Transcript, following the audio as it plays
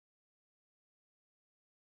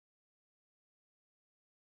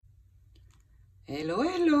Hello,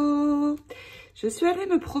 hello! Je suis allée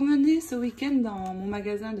me promener ce week-end dans mon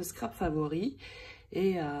magasin de scrap favori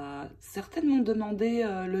et certaines m'ont demandé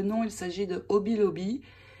le nom. Il s'agit de Hobby Lobby,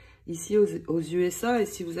 ici aux USA. Et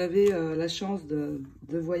si vous avez la chance de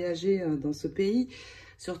voyager dans ce pays,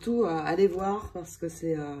 surtout allez voir parce que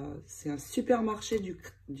c'est un supermarché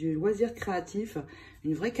du loisir créatif,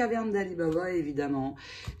 une vraie caverne d'Alibaba évidemment.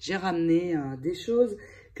 J'ai ramené des choses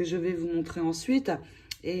que je vais vous montrer ensuite.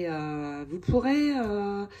 Et vous pourrez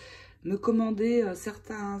me commander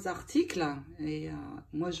certains articles et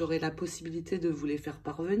moi j'aurai la possibilité de vous les faire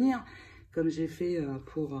parvenir comme j'ai fait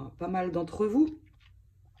pour pas mal d'entre vous.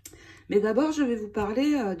 Mais d'abord je vais vous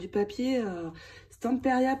parler du papier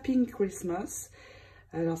Stamperia Pink Christmas.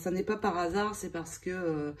 Alors ça n'est pas par hasard, c'est parce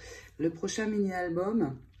que le prochain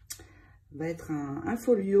mini-album va être un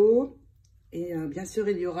folio. Et bien sûr,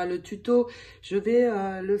 il y aura le tuto. Je vais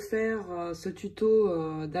le faire, ce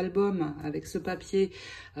tuto d'album avec ce papier,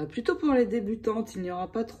 plutôt pour les débutantes. Il n'y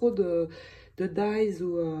aura pas trop de dies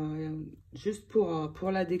ou juste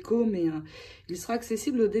pour la déco, mais il sera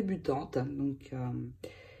accessible aux débutantes. Donc,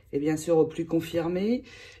 et bien sûr aux plus confirmées,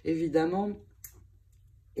 évidemment.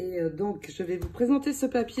 Et donc, je vais vous présenter ce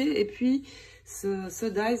papier et puis ce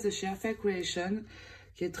dies de chez Avec,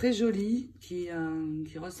 qui est très joli, qui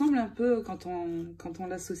ressemble un peu, quand on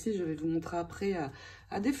l'associe, je vais vous montrer après,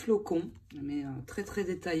 à des flocons, mais très très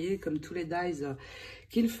détaillés, comme tous les dies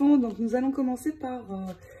qu'ils font. Donc nous allons commencer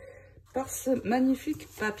par ce magnifique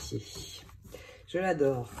papier. Je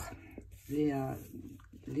l'adore. Les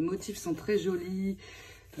motifs sont très jolis,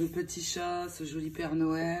 le petit chat, ce joli Père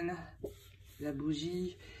Noël, la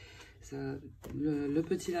bougie, le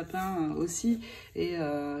petit lapin aussi. Et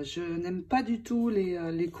je n'aime pas du tout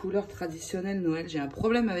les couleurs traditionnelles Noël. J'ai un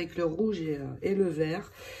problème avec le rouge et le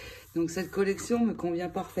vert. Donc cette collection me convient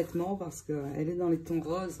parfaitement parce qu'elle est dans les tons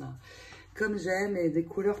roses comme j'aime et des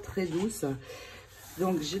couleurs très douces.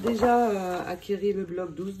 Donc j'ai déjà acquéri le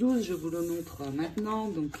bloc 12-12, je vous le montre maintenant.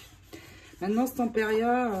 Donc maintenant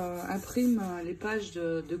Stamperia imprime les pages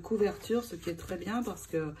de couverture, ce qui est très bien parce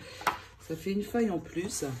que ça fait une feuille en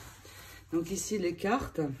plus. Donc ici les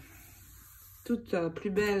cartes, toutes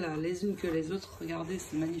plus belles les unes que les autres. Regardez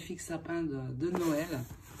ce magnifique sapin de Noël.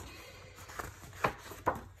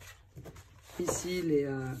 Ici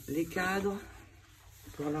les cadres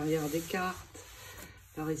pour l'arrière des cartes.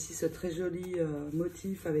 Par ici ce très joli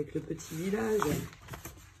motif avec le petit village.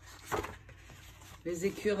 Les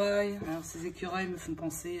écureuils. Alors ces écureuils me font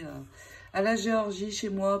penser à la Géorgie chez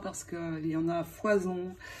moi parce qu'il y en a à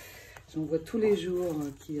foison. J'en vois tous les jours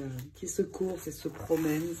qui se courent et se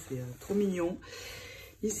promènent, c'est trop mignon.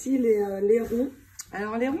 Ici, les ronds.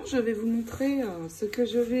 Alors, les ronds, je vais vous montrer ce que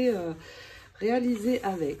je vais réaliser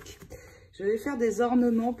avec. Je vais faire des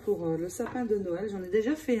ornements pour le sapin de Noël. J'en ai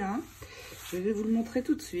déjà fait un. Je vais vous le montrer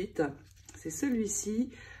tout de suite. C'est celui-ci.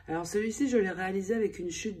 Alors, celui-ci, je l'ai réalisé avec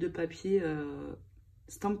une chute de papier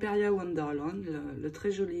Stamperia Wonderland, le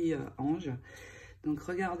très joli ange. Donc,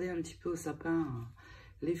 regardez un petit peu au sapin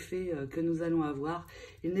l'effet que nous allons avoir.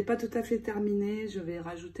 Il n'est pas tout à fait terminé, je vais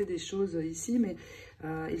rajouter des choses ici, mais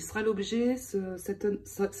il sera l'objet,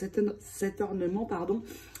 cet ornement, pardon,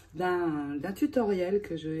 d'un tutoriel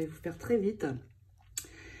que je vais vous faire très vite.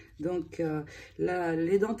 Donc,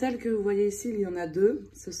 les dentelles que vous voyez ici, il y en a deux.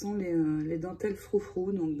 Ce sont les dentelles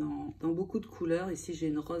froufrou, donc dans beaucoup de couleurs. Ici, j'ai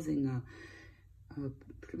une rose et une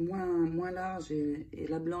moins large et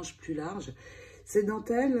la blanche plus large. Ces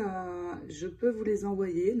dentelles, je peux vous les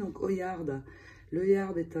envoyer, donc au yard. Le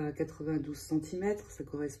yard est à 92 cm, ça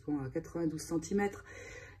correspond à 92 cm,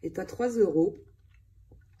 est à 3 €.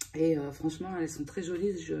 Et franchement, elles sont très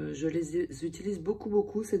jolies, je les utilise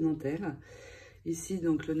beaucoup, ces dentelles. Ici,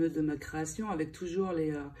 donc, le nœud de ma création, avec toujours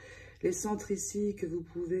les centres ici que vous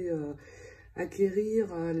pouvez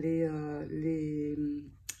acquérir, les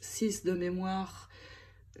 6 de mémoire,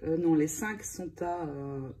 non, les 5 sont à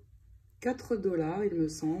 4 $, il me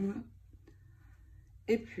semble.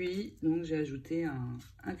 Et puis, donc, j'ai ajouté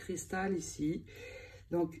un cristal ici.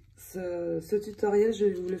 Donc, ce tutoriel, je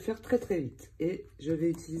vais vous le faire très vite. Et je vais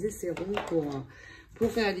utiliser ces ronds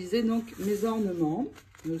pour réaliser donc mes ornements.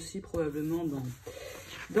 Mais aussi probablement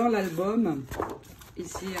dans l'album.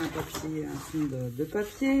 Ici, un fond de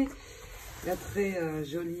papier. La très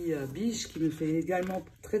jolie biche qui me fait également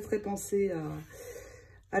très penser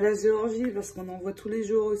à la Géorgie, parce qu'on en voit tous les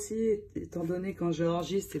jours aussi, étant donné qu'en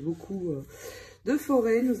Géorgie, c'est beaucoup de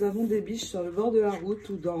forêt. Nous avons des biches sur le bord de la route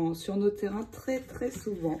ou sur nos terrains très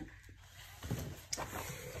souvent.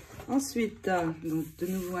 Ensuite, donc de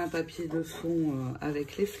nouveau un papier de fond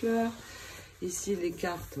avec les fleurs. Ici, les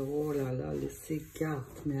cartes. Oh là là, ces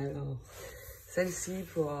cartes. Mais alors, celle-ci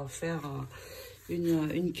pour faire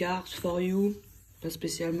une carte for you, pas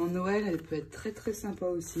spécialement Noël, elle peut être très très sympa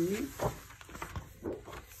aussi.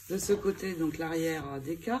 De ce côté, donc l'arrière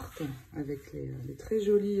des cartes, avec les très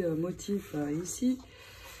jolis motifs ici.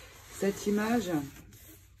 Cette image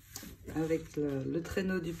avec le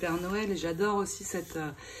traîneau du Père Noël. Et j'adore aussi cette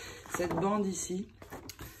bande ici,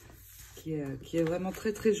 qui est vraiment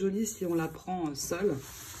très très jolie si on la prend seule.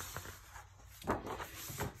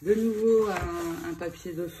 De nouveau, un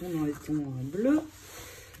papier de fond dans les tons bleus.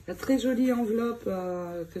 La très jolie enveloppe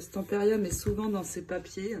que Stamperia met souvent dans ses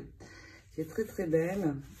papiers, qui est très très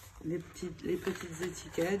belle. Les petites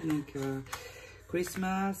étiquettes, donc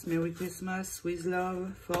Christmas, Merry Christmas, with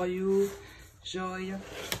love, for you, joy.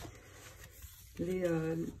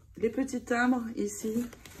 Les petits timbres ici,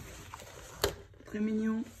 très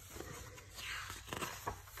mignons.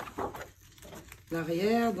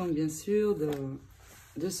 L'arrière, donc bien sûr,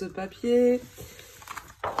 de ce papier.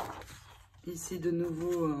 Ici de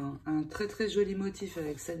nouveau un très très joli motif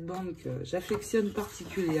avec cette bande que j'affectionne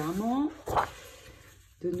particulièrement.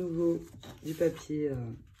 De nouveau du papier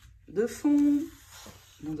de fond,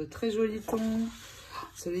 dans de très jolis tons.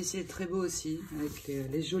 Celui-ci est très beau aussi, avec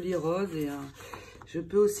les jolis roses. Et je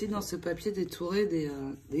peux aussi dans ce papier détourer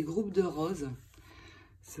des groupes de roses,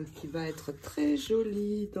 ce qui va être très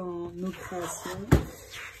joli dans nos créations.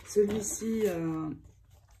 Celui-ci,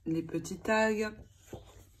 les petits tags.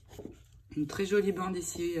 Une très jolie bande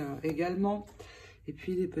ici également. Et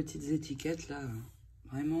puis les petites étiquettes là,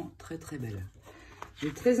 vraiment très très belles. Il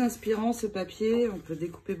est très inspirant ce papier, on peut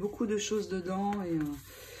découper beaucoup de choses dedans.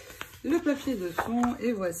 Et le papier de fond,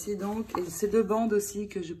 et voici donc et ces deux bandes aussi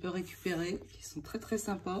que je peux récupérer, qui sont très très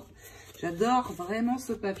sympas. J'adore vraiment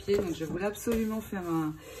ce papier, donc je voulais absolument faire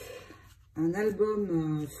un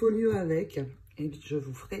album folio avec. Et je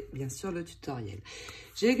vous ferai bien sûr le tutoriel.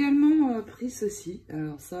 J'ai également pris ceci.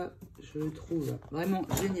 Alors ça, je le trouve vraiment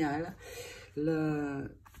génial.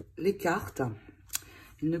 Les cartes.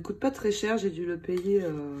 Il ne coûte pas très cher. J'ai dû le payer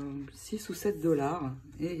 6 ou 7 $.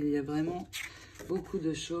 Et il y a vraiment beaucoup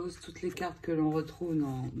de choses. Toutes les cartes que l'on retrouve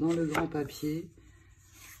dans le grand papier.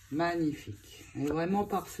 Magnifique. Et vraiment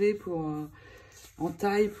parfait pour en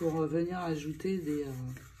taille pour venir ajouter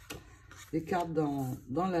des cartes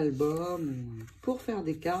dans l'album, pour faire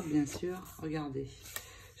des cartes bien sûr. Regardez,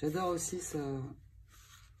 j'adore aussi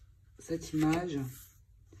cette image.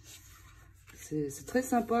 C'est très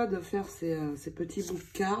sympa de faire ces petits bouts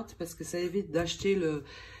de cartes parce que ça évite d'acheter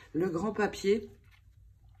le grand papier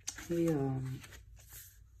et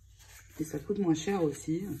ça coûte moins cher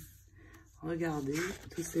aussi. Regardez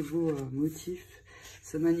tous ces beaux motifs,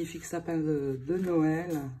 ce magnifique sapin de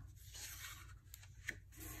Noël.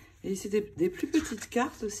 Et ici des plus petites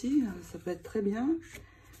cartes aussi, ça peut être très bien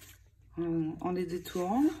en les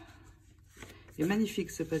détourant. Il est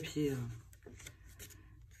magnifique ce papier.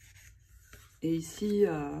 Et ici,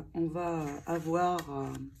 on va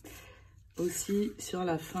avoir aussi sur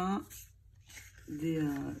la fin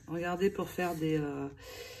regardez, pour faire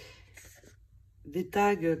des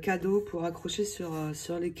tags cadeaux pour accrocher sur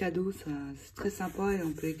les cadeaux. C'est très sympa et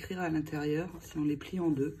on peut écrire à l'intérieur si on les plie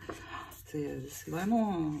en deux. C'est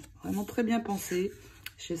vraiment très bien pensé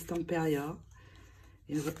chez Stamperia.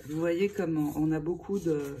 Et vous voyez comme on a beaucoup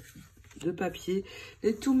de papier.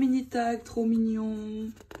 Les tout mini tags, trop mignons.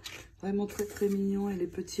 Vraiment très très mignons. Et les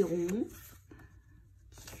petits ronds.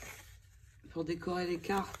 Pour décorer les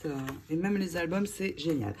cartes et même les albums, c'est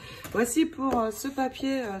génial. Voici pour ce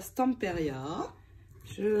papier Stamperia.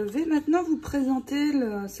 Je vais maintenant vous présenter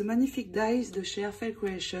ce magnifique dice de chez Heartfelt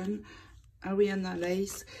Creation. Arianna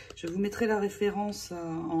Lace. Je vous mettrai la référence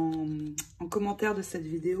en commentaire de cette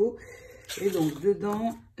vidéo. Et donc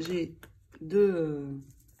dedans, j'ai deux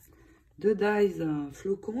dies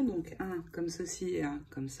flocons, donc un comme ceci et un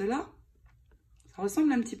comme cela. Ça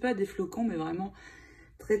ressemble un petit peu à des flocons, mais vraiment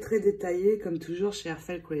très très détaillés, comme toujours chez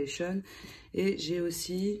Heartfelt Creation. Et j'ai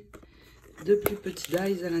aussi deux plus petits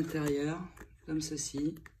dies à l'intérieur, comme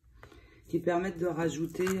ceci, qui permettent de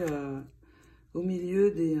rajouter au milieu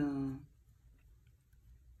des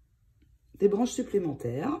branches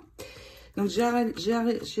supplémentaires. Donc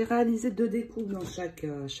j'ai réalisé 2 découpes dans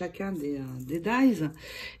chacun des dies.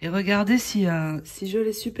 Et regardez si je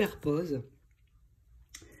les superpose.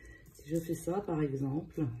 Si je fais ça par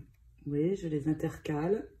exemple, vous voyez, je les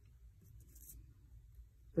intercale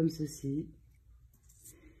comme ceci.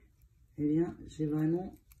 Et bien j'ai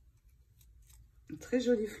vraiment un très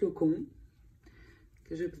joli flocon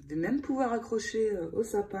que je vais même pouvoir accrocher au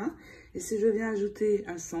sapin. Et si je viens ajouter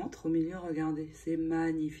un centre au milieu, regardez, c'est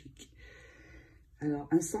magnifique. Alors,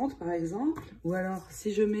 un centre par exemple, ou alors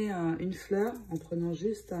si je mets une fleur en prenant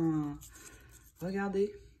juste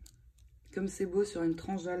regardez, comme c'est beau sur une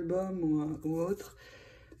tranche d'album ou autre.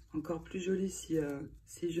 Encore plus joli si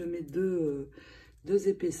je mets deux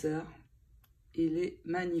épaisseurs. Il est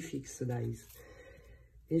magnifique ce dies.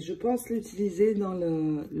 Et je pense l'utiliser dans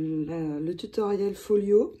le tutoriel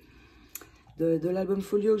folio de l'album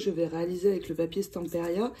folio que je vais réaliser avec le papier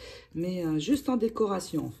Stamperia, mais juste en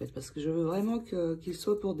décoration en fait, parce que je veux vraiment qu'il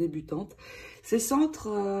soit pour débutantes. Ces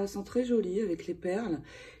centres sont très jolis avec les perles.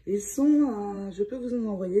 Ils sont, je peux vous en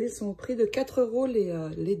envoyer, ils sont au prix de 4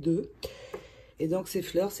 € les deux. Et donc ces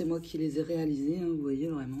fleurs, c'est moi qui les ai réalisées, hein, vous voyez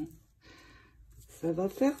vraiment. Ça va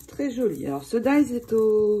faire très joli. Alors ce dies est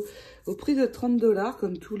au prix de 30 $,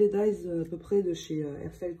 comme tous les dies à peu près de chez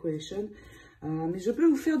Heartfelt Collection. Mais je peux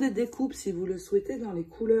vous faire des découpes si vous le souhaitez dans les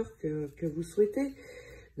couleurs que vous souhaitez.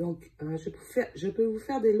 Donc je peux vous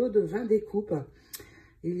faire des lots de 20 découpes.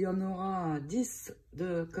 Il y en aura 10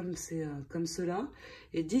 comme cela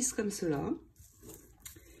et 10 comme cela.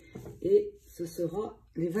 Et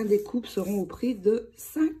les 20 découpes seront au prix de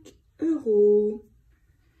 5 €.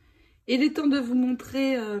 Il est temps de vous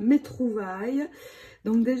montrer mes trouvailles.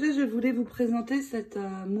 Donc déjà, je voulais vous présenter cette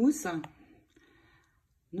mousse.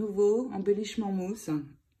 Nouveau embellissement mousse.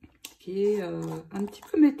 Qui est un petit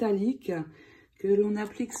peu métallique. Que l'on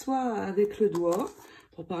applique soit avec le doigt.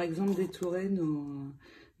 Pour par exemple détourer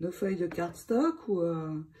nos feuilles de cardstock ou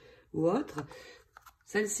autre.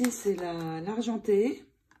 Celle-ci, c'est l'argentée.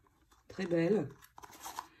 Très belle.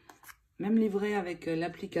 Même livrée avec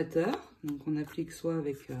l'applicateur. Donc on applique soit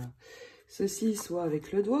avec ceci, soit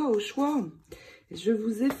avec le doigt, au choix. Et je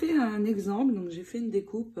vous ai fait un exemple. Donc j'ai fait une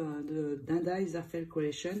découpe d'un dies Heartfelt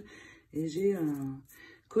Collection. Et j'ai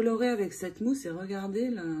coloré avec cette mousse. Et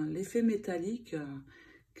regardez l'effet métallique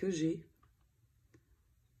que j'ai.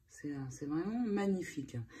 C'est vraiment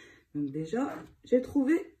magnifique. Donc déjà, j'ai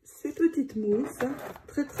trouvé ces petites mousses.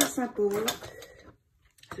 Très très sympas.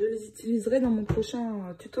 Je les utiliserai dans mon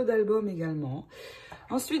prochain tuto d'album également.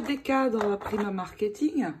 Ensuite, des cadres Prima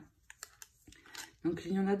Marketing. Donc,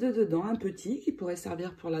 il y en a deux dedans. Un petit qui pourrait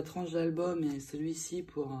servir pour la tranche d'album et celui-ci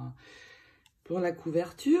pour la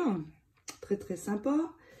couverture. Très, très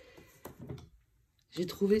sympa. J'ai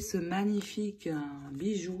trouvé ce magnifique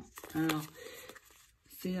bijou. Alors,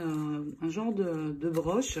 c'est un genre de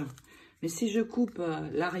broche. Mais si je coupe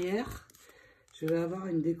l'arrière... Je vais avoir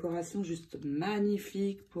une décoration juste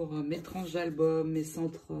magnifique pour mes tranches d'album, mes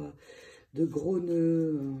centres de gros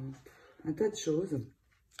nœuds, un tas de choses.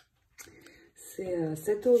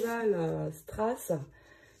 Cet ovale strass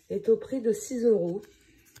est au prix de 6 €. Vous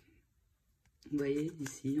voyez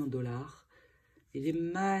ici en dollars. Il est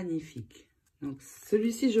magnifique. Donc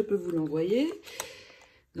celui-ci, je peux vous l'envoyer.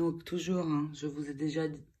 Donc toujours, hein, je vous ai déjà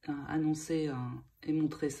annoncé et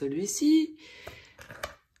montré celui-ci.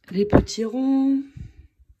 Les petits ronds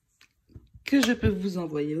que je peux vous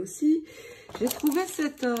envoyer aussi. J'ai trouvé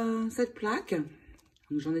cette plaque.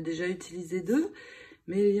 J'en ai déjà utilisé 2,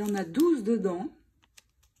 mais il y en a 12 dedans.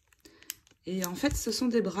 Et en fait, ce sont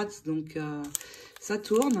des brats, donc ça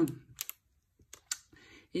tourne.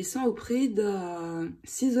 Ils sont au prix de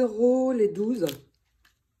 6 € les 12.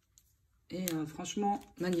 Et franchement,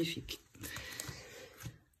 magnifique.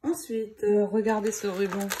 Ensuite, regardez ce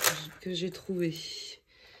ruban que j'ai trouvé.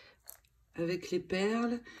 Avec les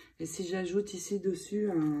perles, et si j'ajoute ici dessus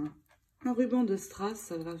un ruban de strass,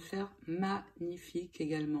 ça va faire magnifique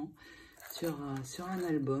également sur un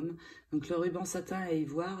album. Donc le ruban satin et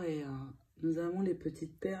ivoire, et nous avons les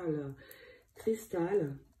petites perles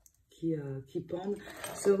cristal qui pendent.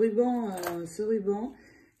 Ce ruban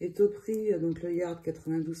est au prix, donc le yard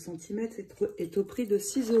 92 cm est au prix de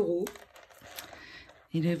 6 €.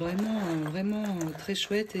 Il est vraiment très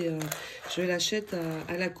chouette et je l'achète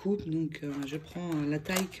à la coupe. Donc, je prends la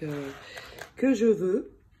taille que je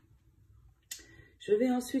veux. Je vais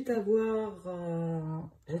ensuite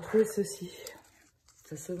avoir... j'ai trouvé ceci.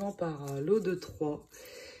 Ça se vend par lot de 3.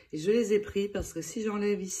 Et je les ai pris parce que si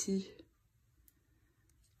j'enlève ici,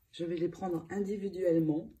 je vais les prendre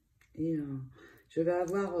individuellement. Et je vais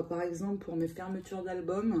avoir, par exemple, pour mes fermetures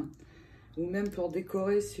d'album... ou même pour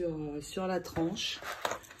décorer sur la tranche,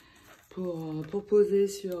 pour poser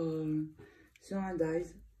sur un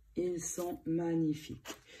dies. Ils sont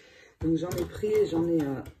magnifiques. Donc j'en ai pris,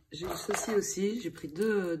 j'ai ceci aussi, j'ai pris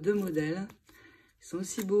deux modèles. Ils sont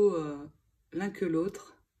aussi beaux l'un que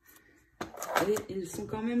l'autre. Et ils sont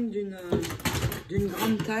quand même d'une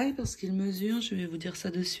grande taille parce qu'ils mesurent, je vais vous dire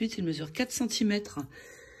ça de suite, ils mesurent 4 cm.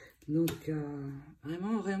 Donc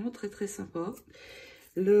vraiment très très sympa.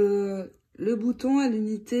 Le bouton à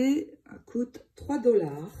l'unité coûte 3 $.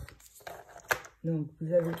 Donc,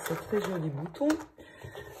 vous avez ce très joli bouton.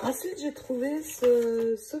 Ensuite, j'ai trouvé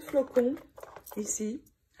ce flocon ici,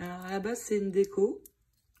 Alors, à la base, c'est une déco.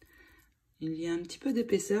 Il y a un petit peu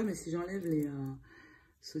d'épaisseur, mais si j'enlève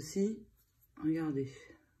ceci, regardez.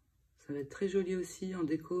 Ça va être très joli aussi en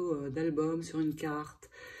déco d'album, sur une carte,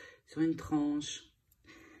 sur une tranche.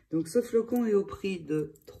 Donc, ce flocon est au prix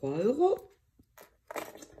de 3 €.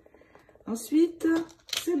 Ensuite,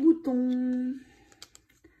 ces boutons.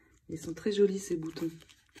 Ils sont très jolis, ces boutons.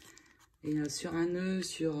 Et sur un nœud,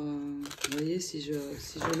 vous voyez, si je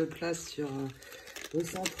le place au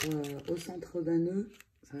centre d'un nœud,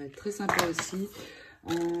 ça va être très sympa aussi.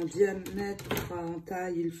 En diamètre, en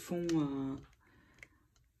taille, ils font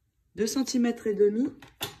 2,5 cm.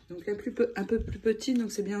 Donc un peu plus petit, donc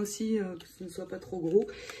c'est bien aussi que ce ne soit pas trop gros.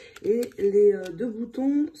 Et les deux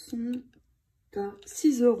boutons sont à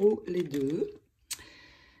 6 € les deux.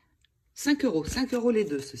 5 €, 5 € les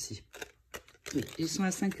deux, ceux-ci. Oui, ils sont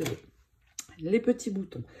à 5 €. Les petits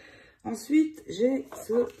boutons. Ensuite, j'ai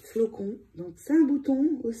ce flocon. Donc, c'est un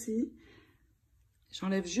bouton aussi.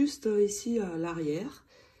 J'enlève juste ici l'arrière.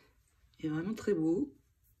 Il est vraiment très beau.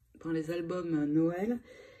 Pour les albums Noël.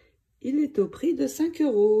 Il est au prix de 5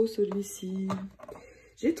 € celui-ci.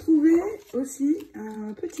 J'ai trouvé aussi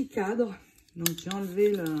un petit cadre. Donc, j'ai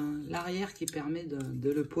enlevé l'arrière qui permet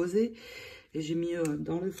de le poser. Et j'ai mis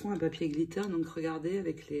dans le fond un papier glitter. Donc, regardez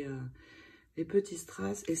avec les petits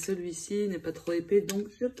strass. Et celui-ci n'est pas trop épais. Donc,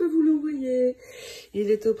 je peux vous l'envoyer.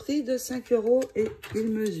 Il est au prix de 5 € et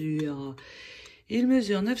il mesure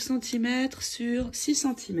 9 cm sur 6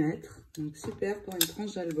 cm. Donc, super pour une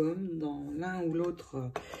tranche d'album dans l'un ou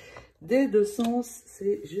l'autre des deux sens.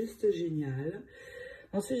 C'est juste génial.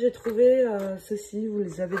 Ensuite, j'ai trouvé ceci. Vous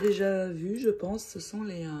les avez déjà vus, je pense. Ce sont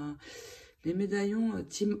les médaillons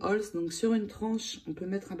Team Halls. Donc, sur une tranche, on peut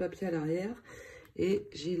mettre un papier à l'arrière. Et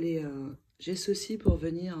j'ai ceci pour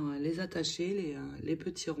venir les attacher, les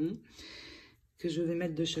petits ronds que je vais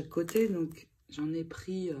mettre de chaque côté. Donc, j'en ai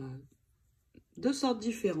pris deux sortes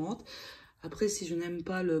différentes. Après, si je n'aime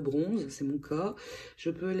pas le bronze, c'est mon cas, je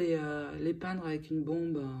peux les peindre avec une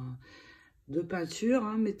bombe de peinture,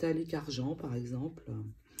 métallique argent, par exemple.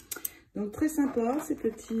 Donc, très sympa, ces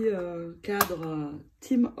petits cadres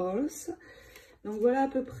Team Halls. Donc, voilà à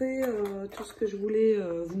peu près tout ce que je voulais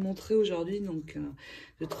vous montrer aujourd'hui. Donc,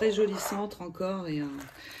 de très jolis centres encore et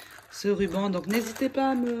ce ruban. Donc, n'hésitez pas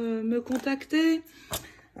à me contacter.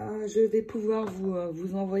 Je vais pouvoir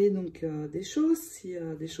vous envoyer donc des choses si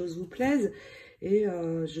des choses vous plaisent. Et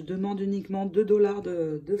je demande uniquement 2 $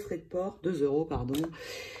 de frais de port, 2 € pardon,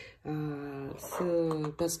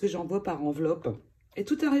 parce que j'envoie par enveloppe. Et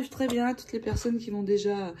tout arrive très bien. Toutes les personnes qui m'ont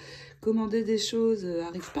déjà commandé des choses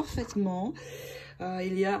arrivent parfaitement.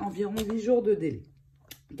 Il y a environ 8 jours de délai.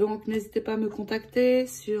 Donc, n'hésitez pas à me contacter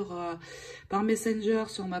par Messenger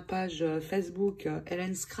sur ma page Facebook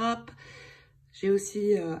Helenscrap. J'ai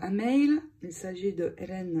aussi un mail. Il s'agit de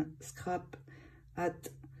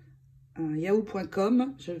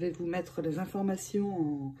helenscrap@yahoo.com. Je vais vous mettre les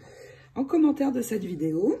informations en commentaire de cette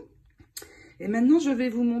vidéo. Et maintenant, je vais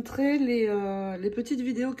vous montrer les petites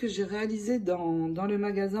vidéos que j'ai réalisées dans le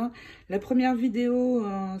magasin. La première vidéo,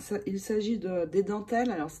 il s'agit des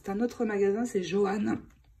dentelles. Alors, c'est un autre magasin, c'est Joanne.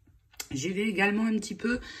 J'y vais également un petit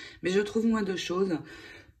peu, mais je trouve moins de choses.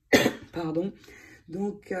 Pardon.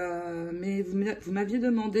 Donc, mais vous m'aviez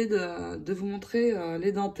demandé de vous montrer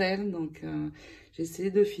les dentelles. Donc, j'ai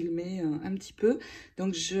essayé de filmer un petit peu.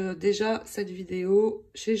 Donc, déjà, cette vidéo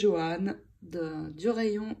chez Joanne du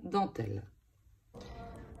rayon dentelle.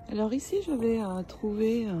 Alors ici, je vais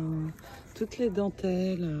trouver toutes les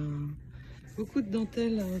dentelles, beaucoup de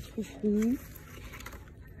dentelles froufrou,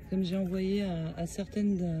 comme j'ai envoyé à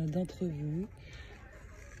certaines d'entre vous.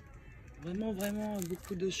 Vraiment, vraiment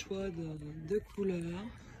beaucoup de choix de couleurs.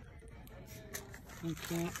 Donc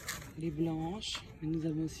là, les blanches, mais nous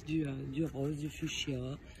avons aussi du rose, du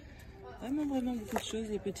fuchsia. Vraiment, vraiment beaucoup de choses,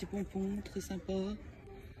 les petits pompons, très sympas.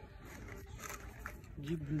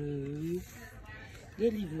 Du bleu. De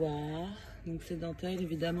l'ivoire. Donc ces dentelles,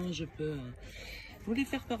 évidemment, je peux vous les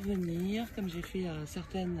faire parvenir, comme j'ai fait à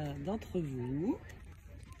certaines d'entre vous.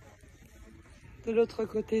 De l'autre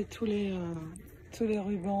côté, tous les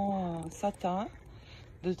rubans satin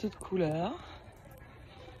de toutes couleurs.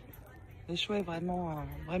 Le choix est vraiment,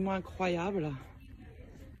 vraiment incroyable.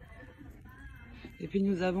 Et puis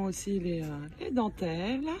nous avons aussi les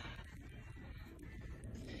dentelles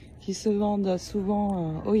qui se vendent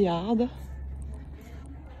souvent au yard.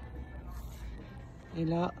 Et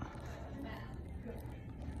là,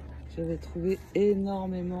 je vais trouver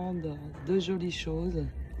énormément de jolies choses.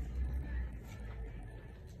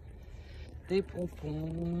 Des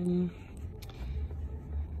pompons.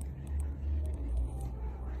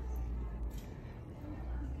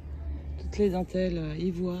 Toutes les dentelles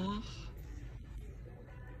ivoire.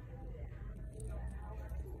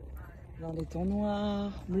 Dans les tons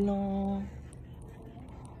noirs, blancs.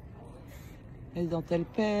 Les dentelles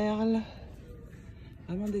perles.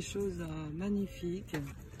 Vraiment des choses magnifiques.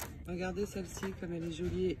 Regardez celle-ci comme elle est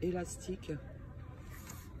jolie et élastique.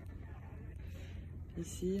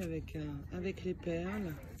 Ici avec les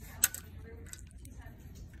perles.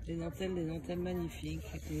 Des dentelles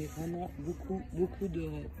magnifiques. Et vraiment beaucoup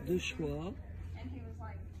de choix.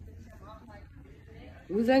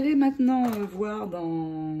 Vous allez maintenant voir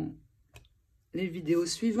dans les vidéos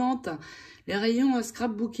suivantes les rayons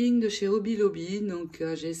scrapbooking de chez Hobby Lobby. Donc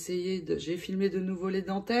j'ai filmé de nouveau les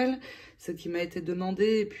dentelles, ce qui m'a été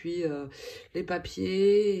demandé, et puis les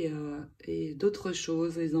papiers et d'autres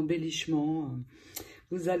choses, les embellissements.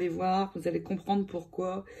 Vous allez voir, vous allez comprendre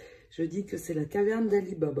pourquoi je dis que c'est la caverne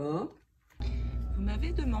d'Ali Baba. Vous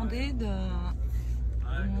m'avez demandé de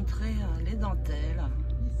vous montrer les dentelles.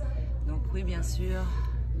 Donc oui, bien sûr,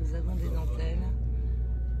 nous avons des dentelles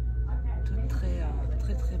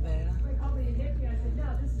toutes très belles,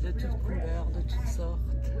 de toutes couleurs, de toutes sortes.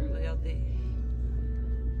 Regardez,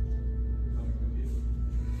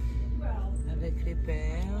 avec les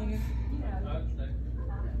perles,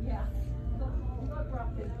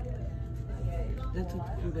 de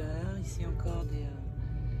toutes couleurs. Ici encore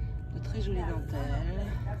de très jolies dentelles.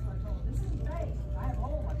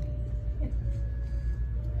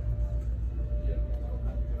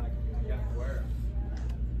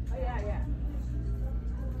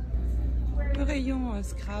 Le rayon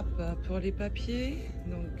scrap pour les papiers,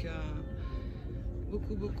 donc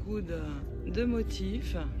beaucoup de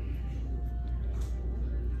motifs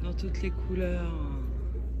dans toutes les couleurs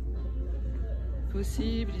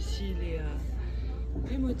possibles. Ici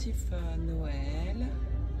les motifs Noël.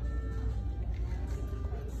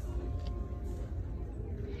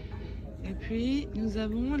 Et puis nous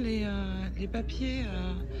avons les papiers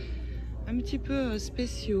un petit peu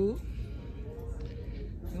spéciaux.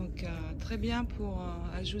 Donc très bien pour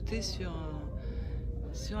ajouter sur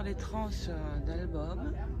les tranches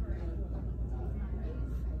d'album.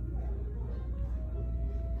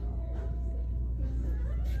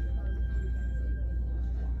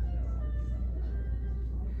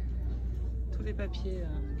 Tous les papiers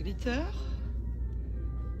glitter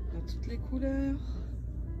dans toutes les couleurs.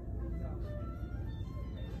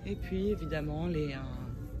 Et puis évidemment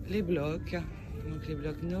les blocs, donc les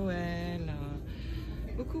blocs Noël.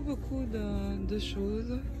 Beaucoup de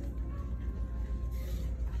choses.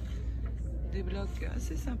 Des blocs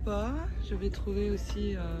assez sympas. Je vais trouver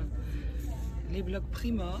aussi les blocs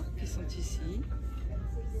Prima qui sont ici.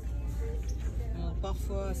 Alors,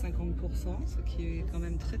 parfois à 50%, ce qui est quand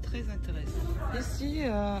même très intéressant. Ici,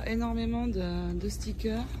 énormément de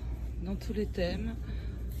stickers dans tous les thèmes.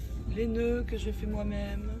 Les nœuds que je fais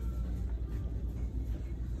moi-même.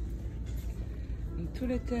 Donc, tous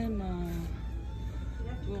les thèmes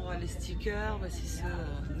pour les stickers. Voici ce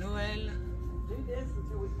Noël.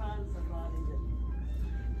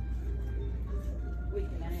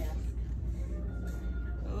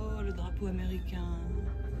 Oh, le drapeau américain.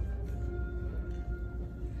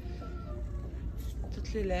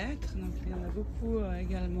 Toutes les lettres, donc il y en a beaucoup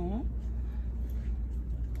également.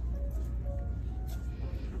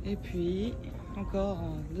 Et puis, encore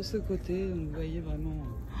de ce côté, donc vous voyez vraiment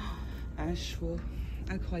un choix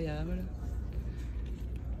incroyable.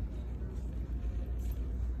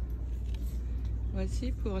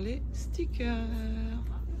 Voici pour les stickers.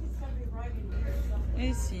 Et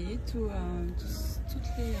ici, toutes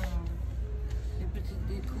les petites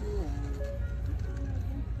décos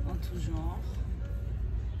en tout genre.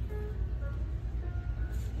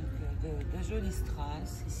 Donc, de jolies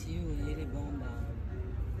strass. Ici, vous voyez les bandes.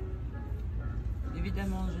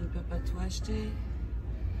 Évidemment, je ne peux pas tout acheter.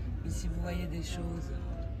 Mais si vous voyez des choses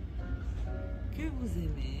que vous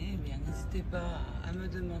aimez, eh bien n'hésitez pas à me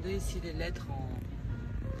demander si les lettres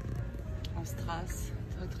en strass,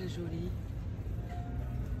 très jolies.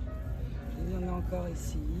 Il y en a encore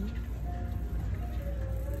ici.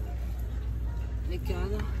 Les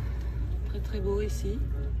cadres, très beaux ici.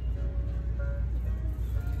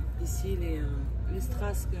 Ici les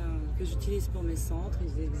strass que j'utilise pour mes centres,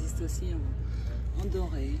 ils existent aussi en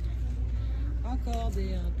doré. Encore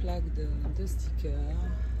des plaques de stickers.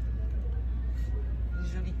 Des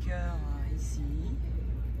jolis cœurs ici.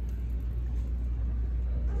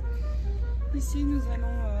 Ici nous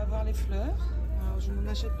allons avoir les fleurs. Alors je ne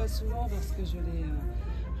m'en achète pas souvent parce que je les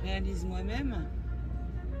réalise moi-même.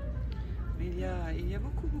 Mais il y a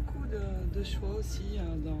beaucoup de choix aussi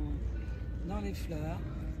dans les fleurs. .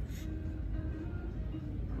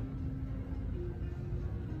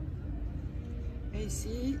 Et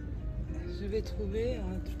ici, je vais trouver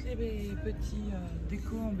toutes les petits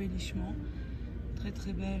déco-embellissements. Très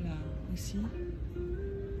très belles aussi.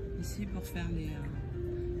 Ici pour faire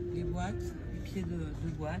les boîtes, les pieds de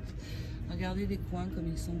boîte. Regardez les coins comme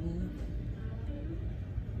ils sont beaux.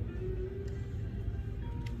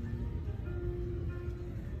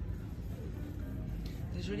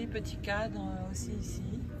 Des jolis petits cadres aussi ici.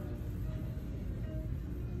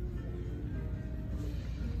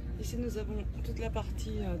 Ici nous avons toute la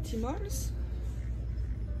partie Timols.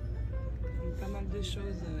 Pas mal de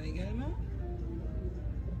choses également.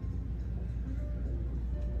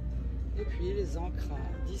 Et puis les encres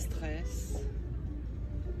Distress.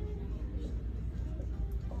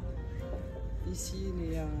 Ici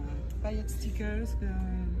les paillettes stickers que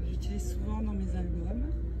j'utilise souvent dans mes albums.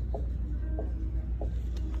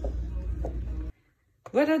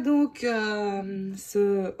 Voilà donc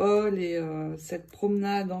ce haul et cette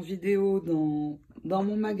promenade en vidéo dans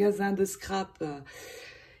mon magasin de scrap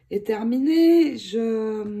est terminée.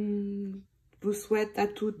 Je vous souhaite à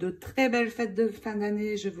toutes de très belles fêtes de fin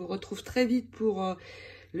d'année. Je vous retrouve très vite pour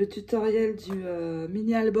le tutoriel du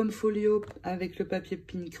mini album folio avec le papier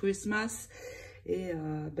Pin Christmas. Et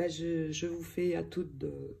je vous fais à toutes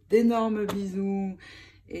d'énormes bisous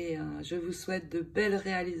et je vous souhaite de belles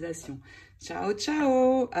réalisations. Ciao,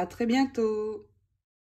 ciao, à très bientôt.